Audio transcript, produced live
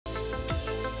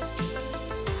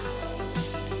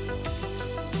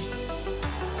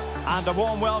And a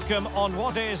warm welcome on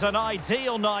what is an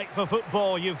ideal night for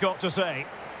football, you've got to say.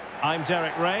 I'm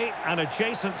Derek Ray, and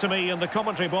adjacent to me in the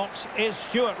commentary box is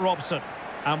Stuart Robson.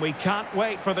 And we can't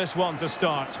wait for this one to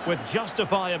start with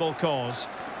justifiable cause.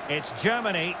 It's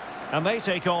Germany, and they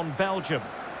take on Belgium.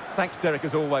 Thanks, Derek,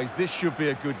 as always. This should be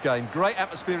a good game. Great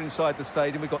atmosphere inside the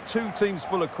stadium. We've got two teams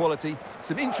full of quality,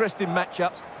 some interesting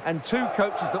matchups, and two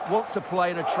coaches that want to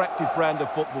play an attractive brand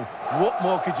of football. What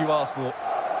more could you ask for?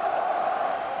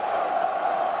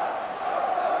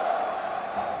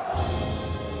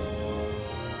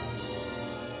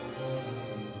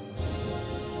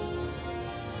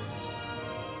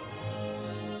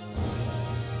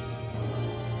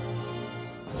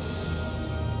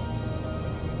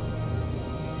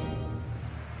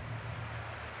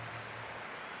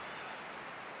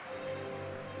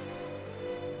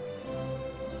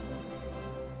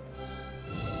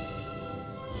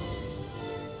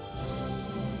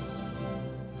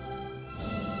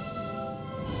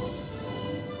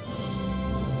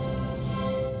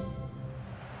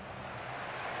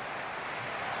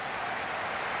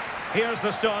 Here's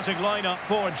the starting lineup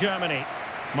for Germany.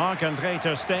 Marc-André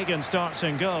ter Stegen starts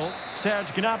in goal. Serge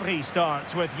Gnabry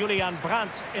starts with Julian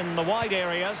Brandt in the wide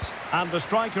areas. And the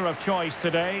striker of choice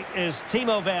today is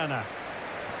Timo Werner.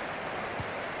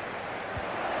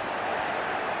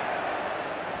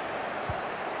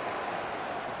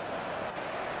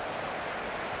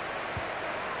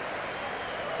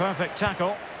 Perfect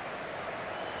tackle.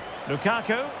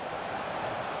 Lukaku.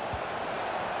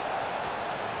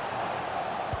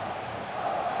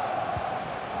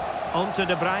 On to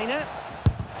De Bruyne.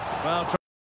 Well,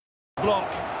 block.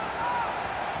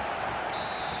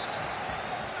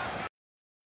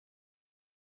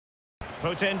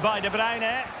 Put in by De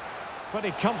Bruyne.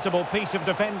 Pretty comfortable piece of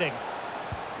defending.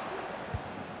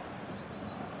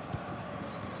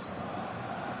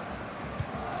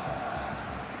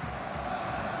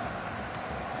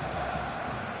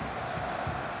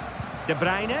 De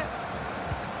Bruyne.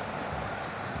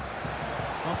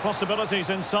 Well, possibilities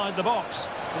inside the box.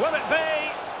 Will it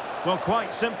be? Well,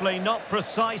 quite simply not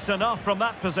precise enough from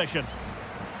that position.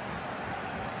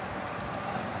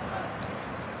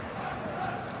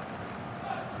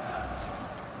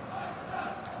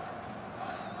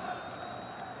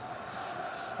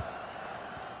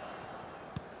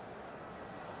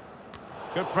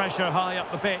 Good pressure high up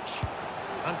the pitch.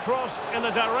 And crossed in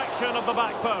the direction of the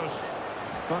back post.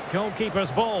 But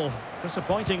goalkeeper's ball,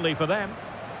 disappointingly for them.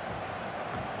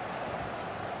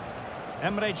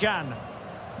 Emre Can.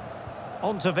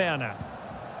 On to Werner.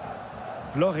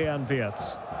 Florian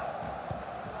Wirtz.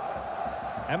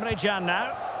 Emre Can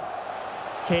now.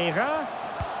 Kehrer.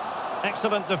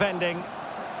 Excellent defending.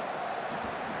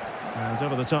 And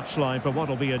over the touchline for what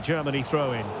will be a Germany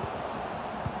throw-in.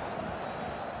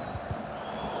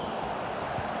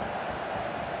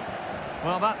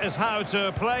 Well, that is how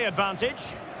to play advantage.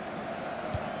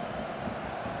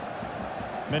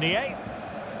 Meunier.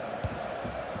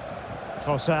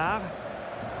 Trossard.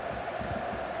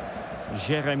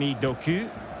 Jérémy Doku.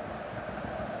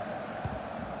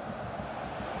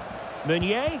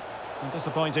 Meunier.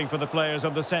 Disappointing for the players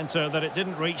of the centre that it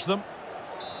didn't reach them.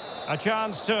 A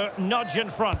chance to nudge in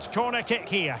front. Corner kick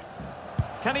here.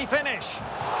 Can he finish?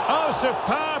 Oh,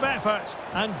 superb effort.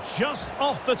 And just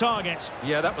off the target.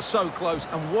 Yeah, that was so close.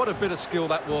 And what a bit of skill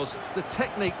that was. The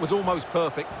technique was almost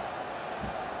perfect.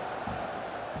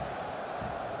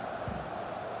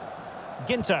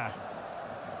 Ginter.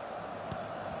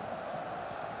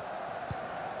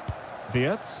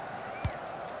 Wirtz.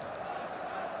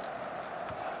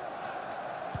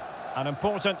 An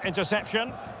important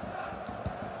interception.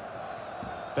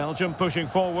 Belgium pushing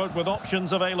forward with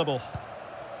options available.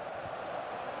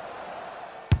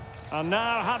 And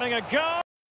now having a go.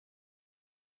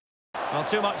 Well,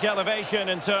 too much elevation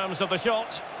in terms of the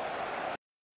shot.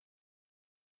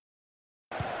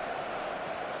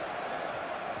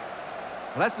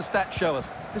 Well, as the stats show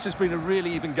us, this has been a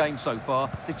really even game so far.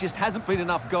 There just hasn't been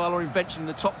enough guile or invention in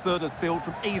the top third of the field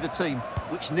from either team,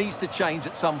 which needs to change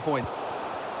at some point.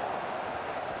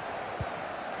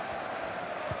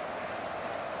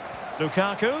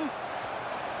 Lukaku.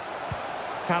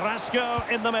 Carrasco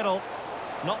in the middle.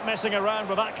 Not messing around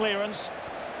with that clearance.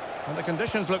 And the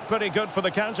conditions look pretty good for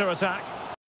the counter-attack.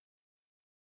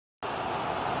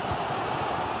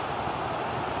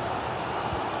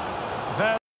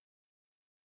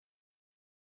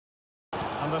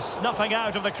 And the snuffing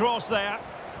out of the cross there.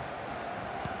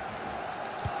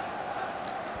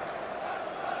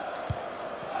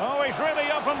 Oh, he's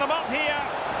really opened them up here.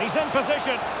 He's in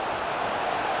position.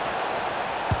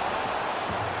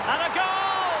 And a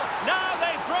goal! Now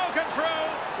they've broken through.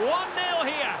 1-0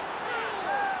 here.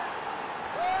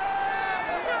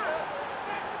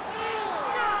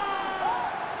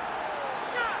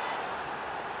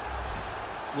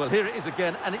 Well, here it is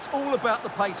again, and it's all about the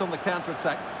pace on the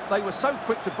counter-attack. They were so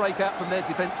quick to break out from their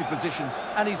defensive positions,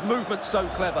 and his movement's so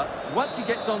clever. Once he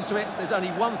gets onto it, there's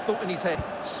only one thought in his head: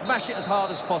 smash it as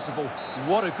hard as possible.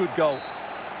 What a good goal.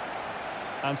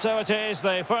 And so it is,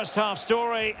 the first half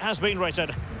story has been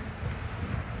written.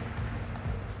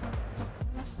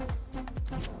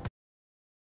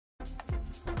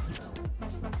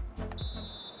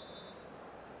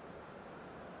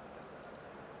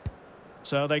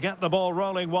 So they get the ball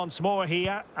rolling once more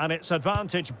here, and it's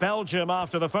advantage Belgium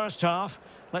after the first half.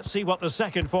 Let's see what the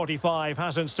second 45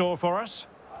 has in store for us.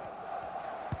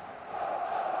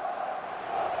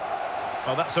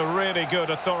 Well, that's a really good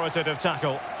authoritative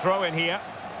tackle. Throw in here.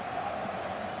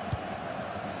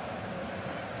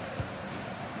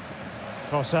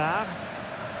 Trossard.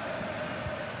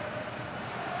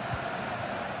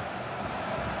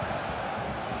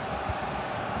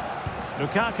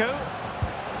 Lukaku.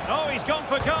 Oh, he's gone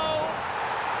for goal.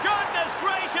 Goodness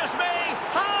gracious me!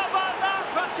 How about that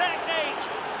for technique?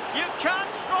 You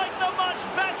can't strike them much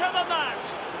better than that.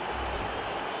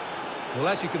 Well,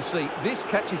 as you can see, this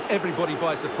catches everybody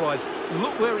by surprise.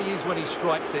 Look where he is when he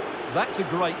strikes it. That's a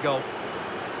great goal.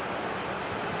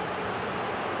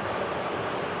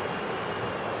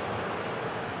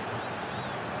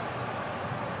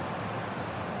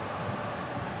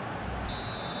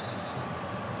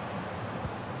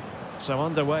 So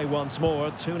underway once more,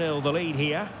 2-0 the lead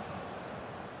here.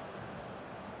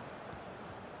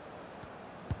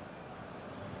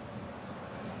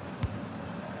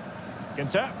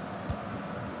 Ginter.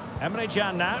 Emre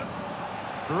Can now.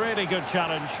 Really good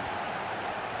challenge.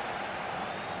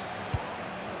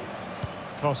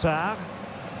 Trossard.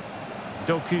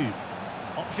 Doku.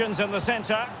 Options in the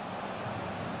centre.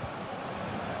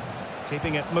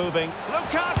 Keeping it moving.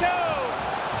 Lukaku!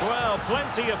 Well,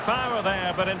 plenty of power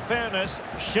there, but in fairness,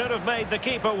 should have made the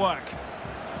keeper work.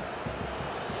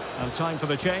 And time for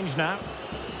the change now.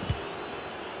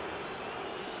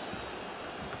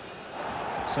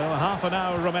 So half an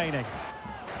hour remaining.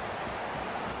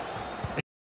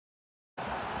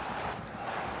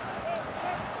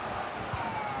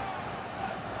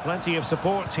 Plenty of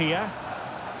support here.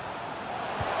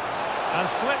 And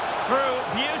slipped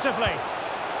through beautifully.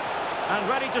 And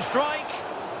ready to strike.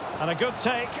 And a good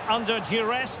take under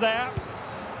duress there.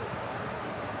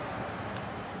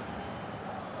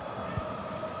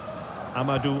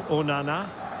 Amadou Onana.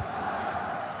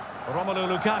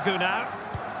 Romelu Lukaku now.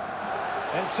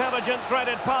 Intelligent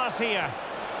threaded pass here.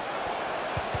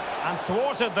 And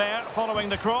thwarted there following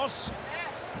the cross.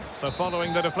 So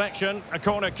following the deflection, a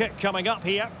corner kick coming up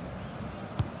here.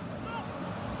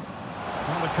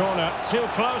 On the corner, too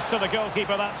close to the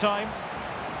goalkeeper that time.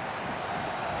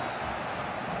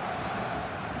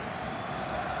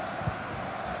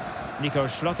 Nico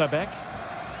Schlotterbeck.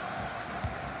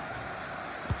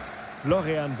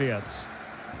 Florian Wirtz.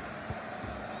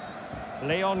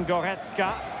 Leon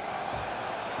Goretzka.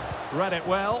 Read it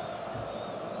well.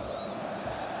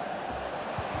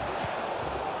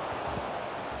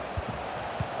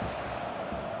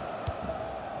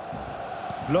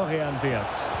 Florian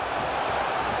Wirtz.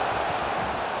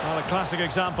 Well, a classic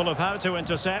example of how to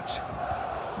intercept.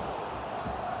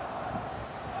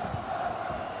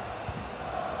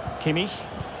 Kimmich.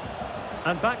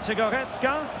 And back to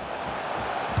Goretzka.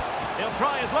 He'll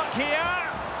try his luck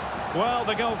here. Well,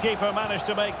 the goalkeeper managed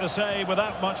to make the save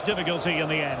without much difficulty in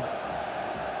the end.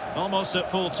 Almost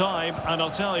at full time, and I'll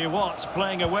tell you what,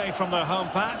 playing away from their home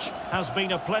patch has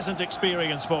been a pleasant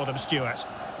experience for them, Stuart.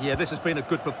 Yeah, this has been a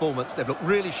good performance. They've looked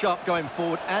really sharp going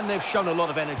forward, and they've shown a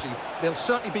lot of energy. They'll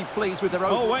certainly be pleased with their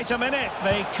own... Oh, wait a minute.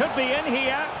 They could be in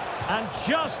here. And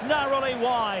just narrowly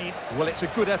wide. Well, it's a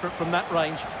good effort from that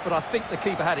range, but I think the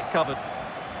keeper had it covered.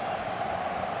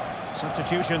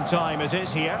 Substitution time it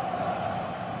is here.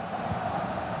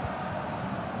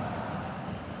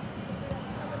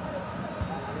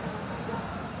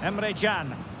 Emre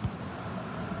Can.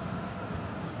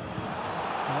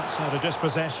 That's how to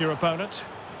dispossess your opponent.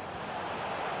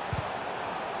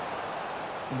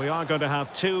 And we are going to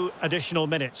have 2 additional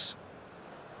minutes.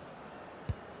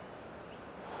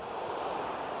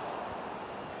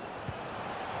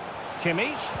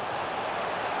 Kimmich.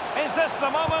 Is this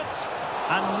the moment?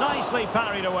 And nicely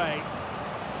parried away.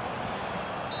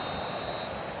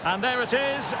 And there it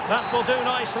is. That will do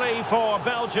nicely for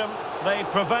Belgium. They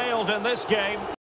prevailed in this game.